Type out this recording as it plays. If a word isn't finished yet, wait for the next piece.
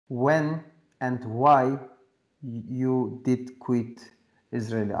when and why you did quit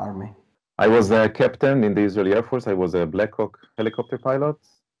Israeli army? I was a captain in the Israeli Air Force. I was a Black Hawk helicopter pilot.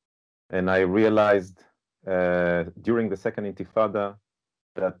 And I realized during the second Intifada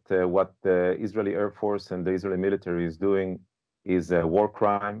that what the Israeli Air Force and the Israeli military is doing is a war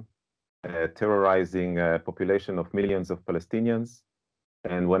crime, terrorizing a population of millions of Palestinians.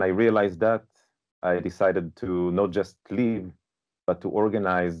 And when I realized that, I decided to not just leave, but to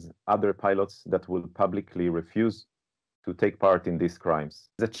organize other pilots that will publicly refuse to take part in these crimes.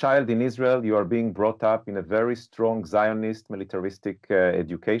 As a child in Israel, you are being brought up in a very strong Zionist militaristic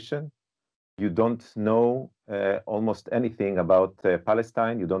education. You don't know almost anything about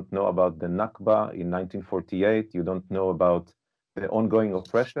Palestine. You don't know about the Nakba in 1948. You don't know about the ongoing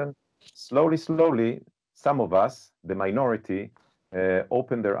oppression. Slowly, some of us, the minority,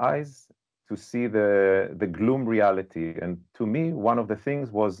 open their eyes to see the gloom reality. And to me, one of the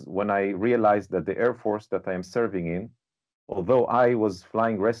things was when I realized that the Air Force that I am serving in, although I was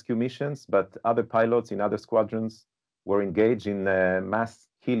flying rescue missions, but other pilots in other squadrons were engaged in mass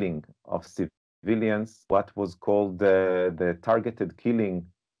killing of civilians, what was called the targeted killing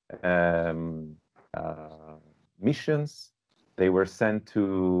missions. They were sent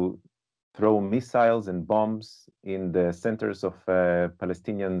to throw missiles and bombs in the centers of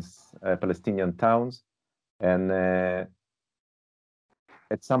Palestinian towns. And at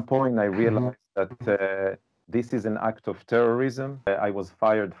some point, I realized that this is an act of terrorism. I was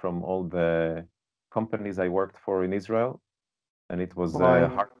fired from all the companies I worked for in Israel, and it was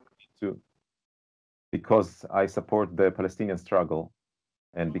hard to, because I support the Palestinian struggle,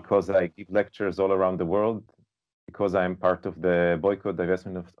 and because I give lectures all around the world, because I am part of the boycott,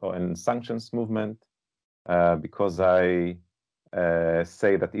 divestment and sanctions movement, because I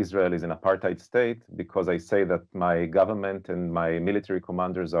say that Israel is an apartheid state, because I say that my government and my military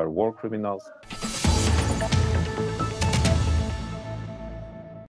commanders are war criminals.